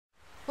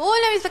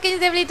Hola mis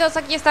pequeños diablitos,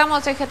 aquí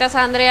estamos en GTA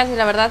San Andreas y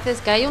la verdad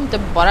es que hay un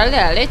temporal de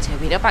la leche.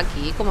 Mira para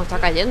aquí cómo está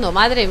cayendo,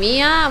 madre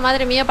mía,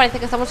 parece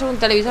que estamos en un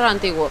televisor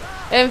antiguo.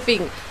 En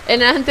fin,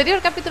 en el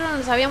anterior capítulo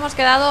nos habíamos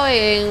quedado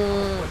en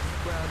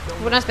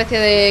una especie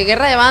de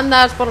guerra de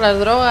bandas por las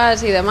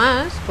drogas y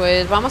demás.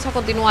 Pues vamos a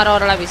continuar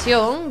ahora la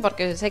visión,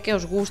 porque sé que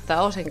os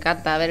gusta, os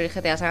encanta ver el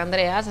GTA San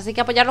Andreas. Así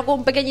que apoyarlo con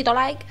un pequeñito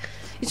like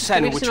y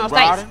suscribirse si no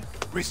estáis.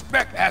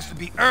 Respect has to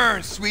be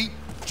earned, sweet.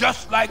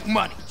 Just like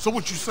money. So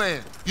what you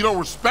saying? You don't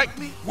respect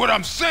me? What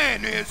I'm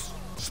saying is,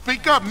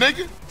 speak up,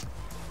 nigga.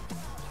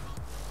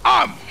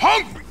 I'm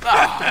hungry.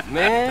 Oh,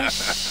 man.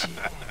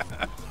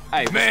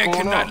 Hey, man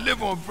cannot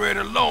live on bread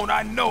alone.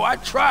 I know. I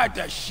tried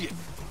that shit.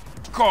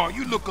 Carl,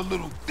 you look a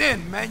little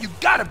thin, man. You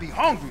gotta be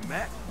hungry,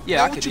 man. Yeah,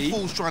 man, I what could you eat.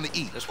 fools trying to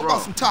eat? That's what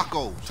wrong. about some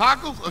tacos?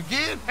 Tacos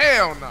again?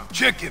 Hell no.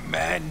 Chicken,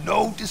 man.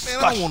 No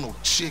discussion. Man, I don't want no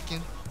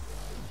chicken.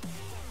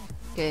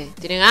 ¿Qué?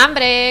 ¿Tienen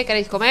hambre?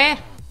 ¿Queréis comer?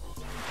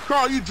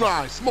 Carl, you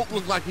dry. Smoke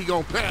look like he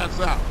gonna pass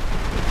out.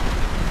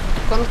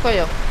 Conozco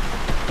yo.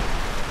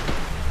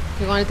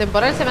 Que con el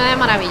temporal se me da de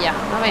maravilla.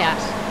 No veas.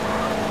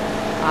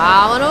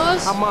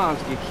 Vámonos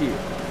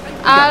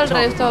al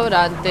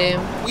restaurante.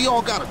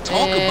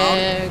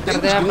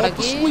 Carretera por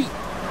aquí.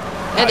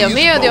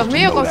 Dios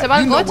mío, cómo se va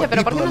el coche.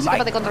 Pero ¿por qué no se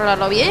capaz de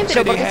controlarlo bien?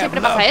 ¿Pero por qué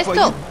siempre pasa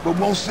esto?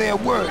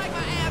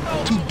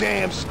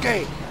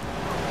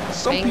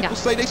 Some people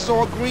say they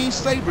saw a green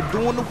saber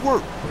doing the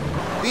work,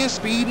 then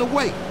speeding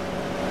away.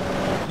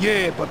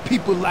 Yeah, but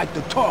people like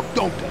to talk,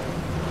 don't they?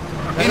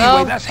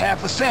 Anyway, that's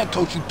half a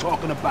Santos you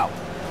talking about.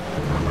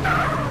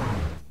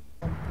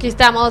 Aquí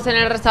estamos en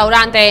el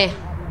restaurante.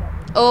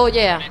 Oh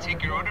yeah. Can I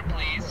take your order,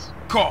 please?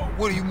 Carl,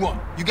 what do you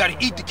want? You gotta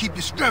eat to keep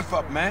your strength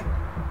up, man.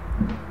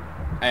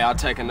 Hey, I'll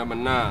take a number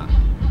 9,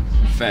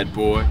 fat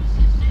boy.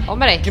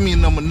 Hombre. Give me a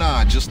number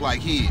 9, just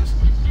like his.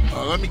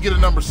 Let me get a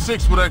number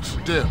 6 with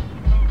extra dip.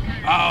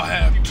 I'll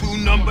have 2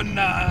 number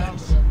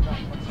 9s,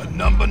 a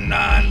number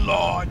 9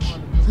 large,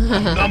 a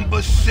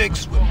number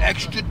 6 with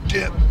extra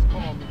dip,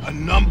 a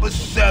number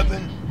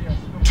 7,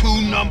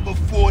 2 number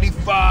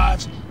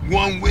 45s,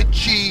 1 with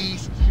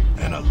cheese,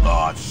 and a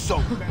large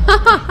soda.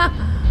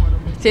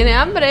 Tiene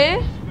hambre,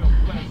 ¿eh?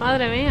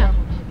 Madre mía.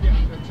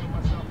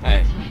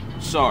 Hey,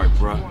 sorry,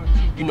 bro.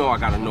 You know I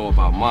gotta know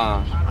about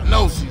mine. I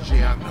know,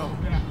 CJ, I know.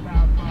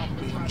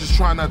 I'm just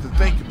trying not to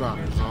think about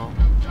it, that's all.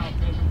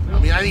 I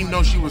mean, I didn't even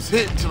know she was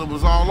hit until it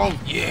was all over.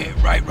 Yeah,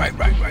 right.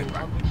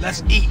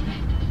 Let's eat.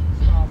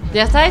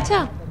 ¿Ya está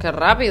hecha? ¡Qué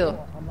rápido!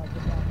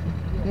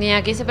 Ni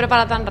aquí se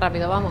prepara tan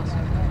rápido, vamos.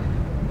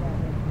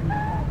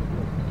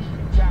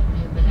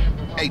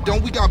 Hey,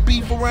 don't we got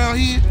beef around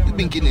here? We've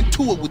been getting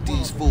into it with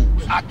these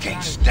fools. I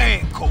can't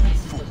stand cold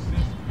food.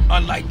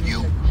 Unlike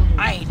you,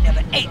 I ain't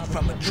never ate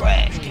from a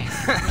trash can.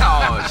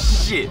 Oh,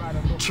 shit.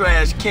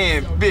 Trash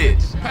can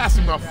bitch. Pass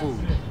me my food.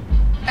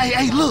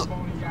 Hey, look.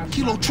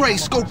 Kilo Trey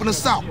scoping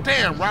us out.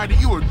 Damn, Ryder,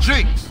 you a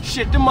jinx.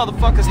 Shit, them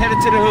motherfuckers headed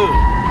to the hood.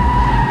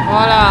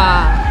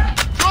 ¡Hola!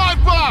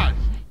 Drive by.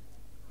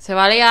 Se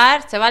va a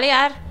liar.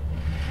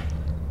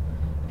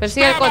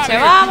 Persigue el coche,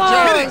 ¡vamos!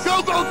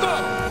 Go.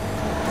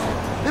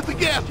 Hit the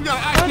gas, we gotta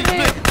act these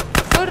niggas.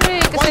 ¡Corre,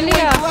 que se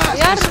lía!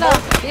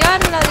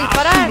 ¡Liarla,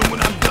 disparar!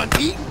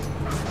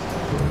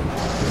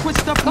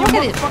 ¿Cómo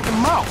que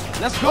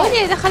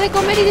Oye, deja de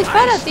comer y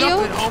dispara, tío.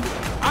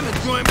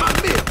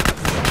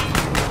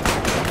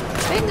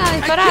 Venga, a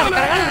disparar,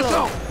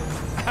 cargarlo.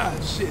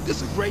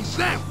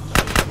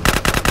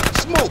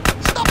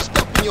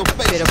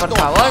 Pero por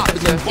favor,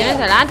 si los tienes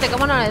delante,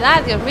 ¿cómo no le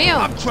das, Dios mío?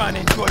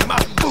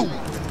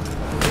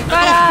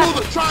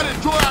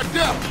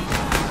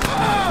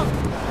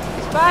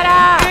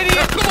 ¡Dispara! ¡Dispara!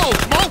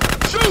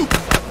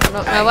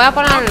 No, me voy a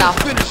poner al lado.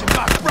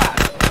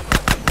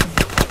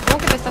 ¿Cómo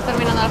que te estás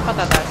terminando las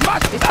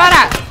patatas?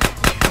 ¡Dispara!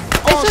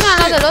 Es uno al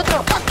lado del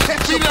otro.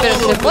 Pero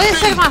se puede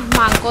ser más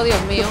manco,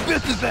 Dios mío.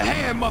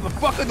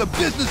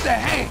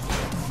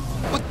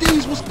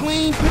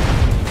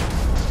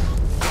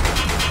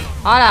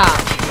 ¡Hala!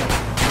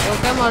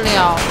 Lo que hemos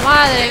liado.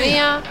 Madre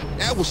mía.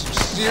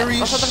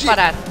 Vosotros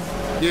parar.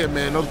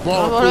 Nos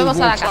volvemos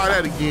a la casa.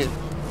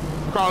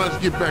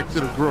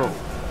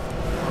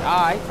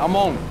 Alright, I'm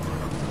on.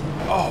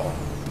 Oh,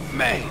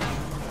 man.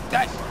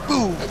 That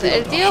food.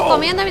 El tío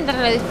comiendo mientras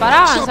le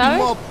disparaban,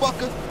 ¿sabes?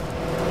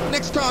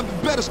 Next time you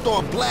better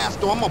start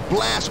blast or I'm gonna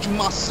blast you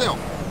myself.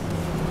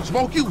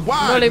 Smoke you No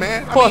wide, le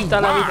man.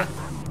 importa la vida.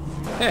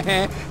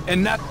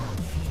 And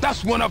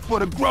that's one up for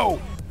the Grove.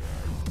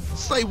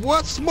 Say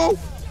what, Smoke?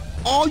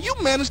 All you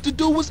managed to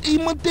do was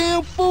eat my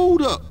damn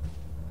food up.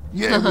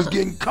 Yeah, it was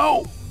getting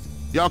cold.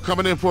 Y'all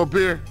coming in for a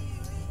beer?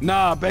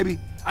 Nah, baby.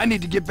 I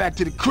need to get back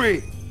to the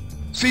crib.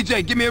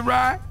 CJ, give me a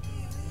ride.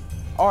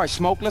 Alright,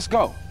 Smoke, let's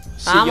go.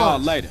 See y'all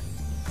later.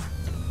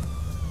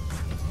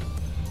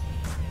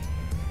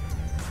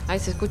 Ay,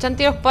 se escuchan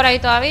tiros por ahí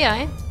todavía,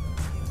 ¿eh?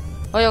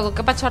 Oye, ¿con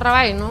qué pachorra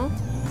vais, no?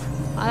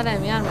 Madre de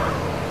mi alma.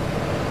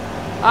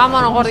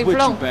 Vámonos,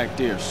 gordiflón.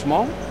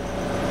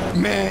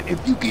 Man, if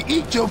you can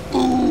eat your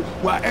food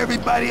while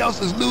everybody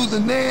else is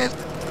losing theirs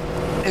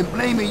and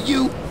blaming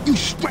you, you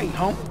straight,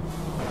 home.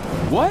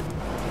 What?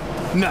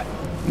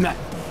 Nothing.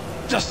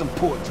 Just some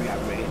poetry I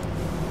read.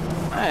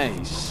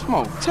 Hey,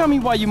 Smoke, tell me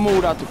why you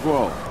moved out the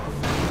Grove.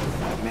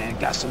 Man,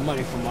 got some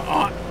money from my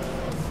aunt.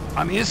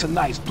 I mean, it's a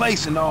nice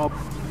place and all,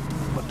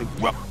 but the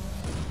grub.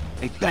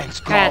 Hey,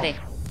 thanks, Carl. Cállate.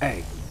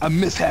 Hey, I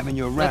miss having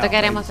you No around. te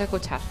queremos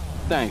escuchar.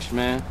 Thanks,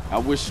 man. I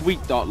wish Sweet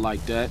thought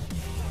like that.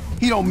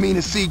 He don't mean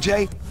it,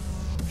 CJ.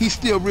 He's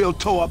still real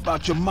tore up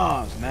about your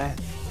moms, man.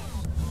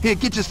 Here,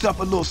 get yourself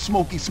a little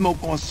smoky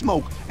smoke on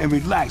smoke and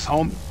relax,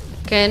 homie.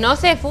 Que no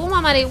se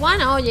fuma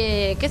marihuana,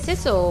 oye, ¿qué es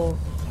eso?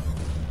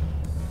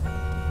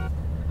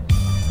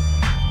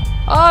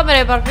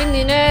 Hombre, por fin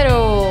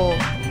dinero.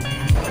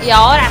 Y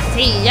ahora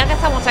sí, ya que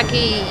estamos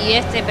aquí y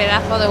este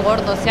pedazo de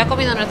gordo se ha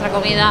comido nuestra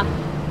comida,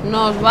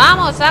 nos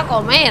vamos a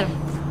comer.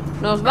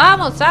 Nos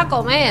vamos a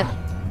comer.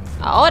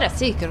 Ahora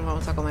sí que nos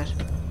vamos a comer.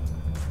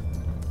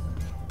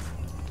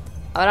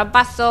 Ahora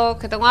paso,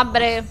 que tengo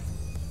hambre.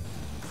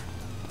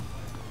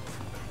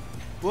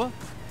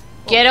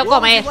 Quiero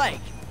comer.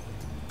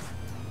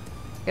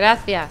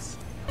 Gracias.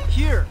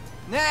 Here,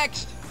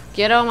 next.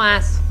 Quiero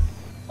más.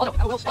 Otro.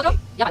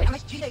 Ya vale.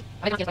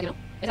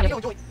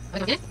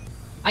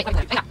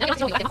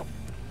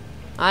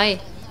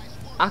 Ay,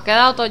 has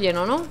quedado todo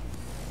lleno, ¿no?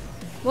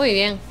 Muy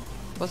bien.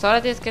 Pues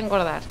ahora tienes que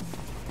engordar.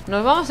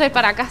 Nos vamos a ir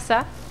para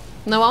casa.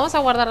 Nos vamos a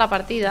guardar la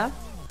partida.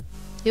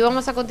 Y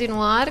vamos a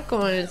continuar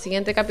con el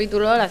siguiente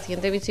capítulo, la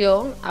siguiente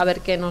misión. A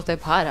ver qué nos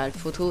depara el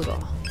futuro.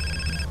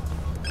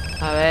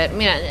 A ver,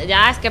 mira,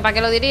 ya es que ¿para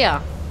qué lo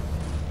diría?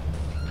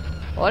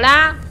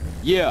 Hola.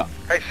 Yeah.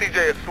 Hey,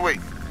 CJ, it's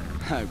Sweet.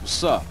 Hey,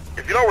 what's up?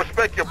 If you don't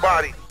respect your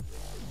body,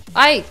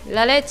 Ay,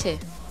 la leche.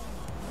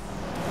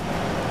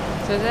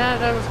 Se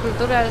dan las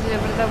esculturas y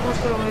apretar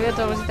músculo,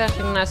 movimiento, visita al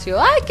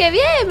gimnasio. ¡Ay, qué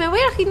bien! ¡Me voy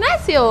al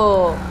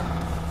gimnasio!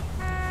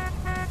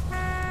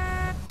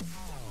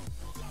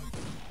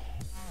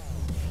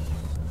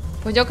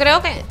 Pues yo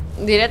creo que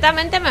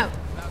directamente me...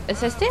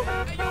 ¿Es este?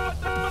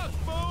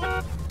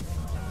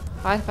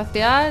 Ah,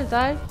 espacial,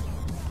 tal.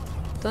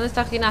 ¿Dónde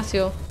está el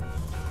gimnasio?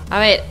 A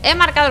ver, he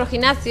marcado el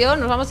gimnasio.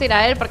 Nos vamos a ir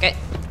a él porque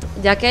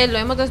ya que lo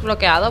hemos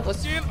desbloqueado,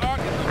 pues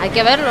hay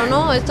que verlo,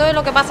 ¿no? Esto es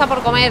lo que pasa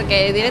por comer,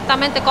 que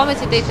directamente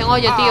comes y te dicen,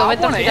 oye, tío,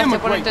 vete al gimnasio,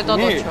 ponerte todo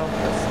tocho.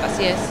 Pues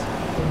así es.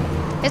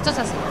 Esto es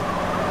así.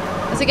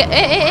 Así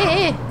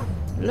que,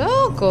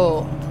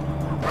 ¡loco!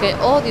 Que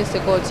odio este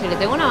coche. Le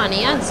tengo una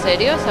manía, ¿en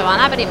serio? ¿Se van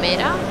a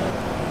primera?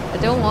 Le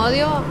tengo un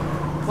odio.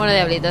 Bueno,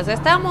 diablitos,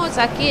 estamos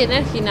aquí en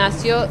el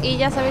gimnasio y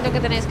ya sabéis lo que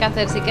tenéis que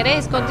hacer. Si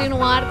queréis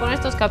continuar con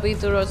estos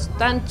capítulos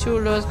tan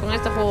chulos, con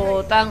este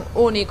juego tan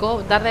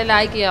único, darle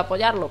like y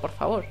apoyarlo, por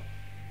favor.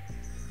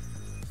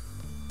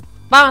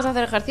 Vamos a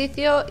hacer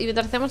ejercicio y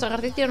mientras hacemos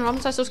ejercicio nos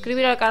vamos a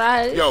suscribir al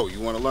canal. yo,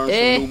 you want to learn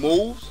some new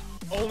moves?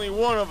 Only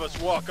one of us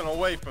walking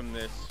away from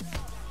this.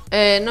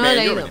 No lo he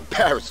Man, you're leído. an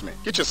embarrassment.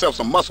 Get yourself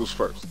some muscles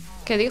first.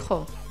 ¿Qué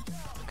dijo?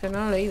 Que no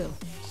lo he leído.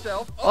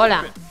 Self-open.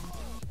 Hola.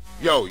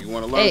 Yo, you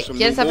want to learn some new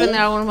 ¿Quieres aprender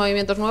moves? algunos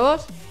movimientos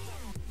nuevos?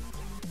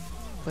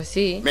 Pues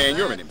sí. Man,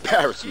 you're an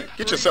embarrassment.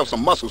 Get yourself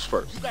some muscles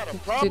first.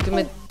 Sí,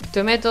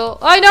 te meto.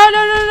 ¡Ay, no,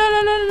 no, no, no,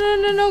 no, no, no,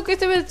 no, no! Que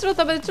este me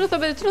destroza, me destroza,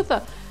 me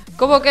destroza.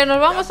 Como que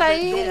nos vamos a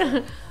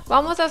ir.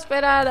 Vamos a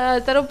esperar a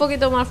estar un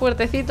poquito más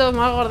fuertecitos,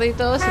 más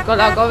gorditos con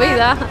la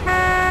comida.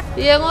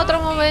 Y en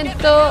otro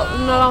momento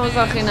nos vamos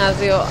al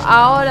gimnasio.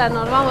 Ahora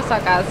nos vamos a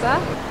casa.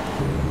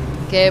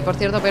 Que por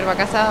cierto, para ir para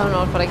casa,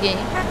 vamos por aquí.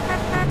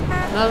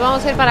 Nos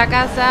vamos a ir para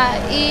casa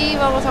y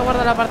vamos a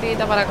guardar la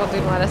partidita para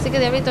continuar. Así que,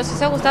 diablitos, si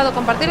os ha gustado,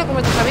 compartirlo con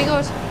vuestros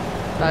amigos.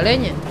 La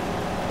leña.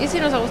 Y si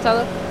no os ha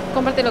gustado,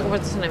 compartirlo con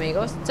vuestros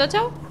enemigos. Chao,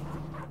 chao.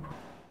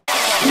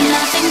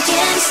 Nothing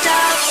can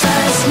stop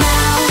us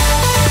now.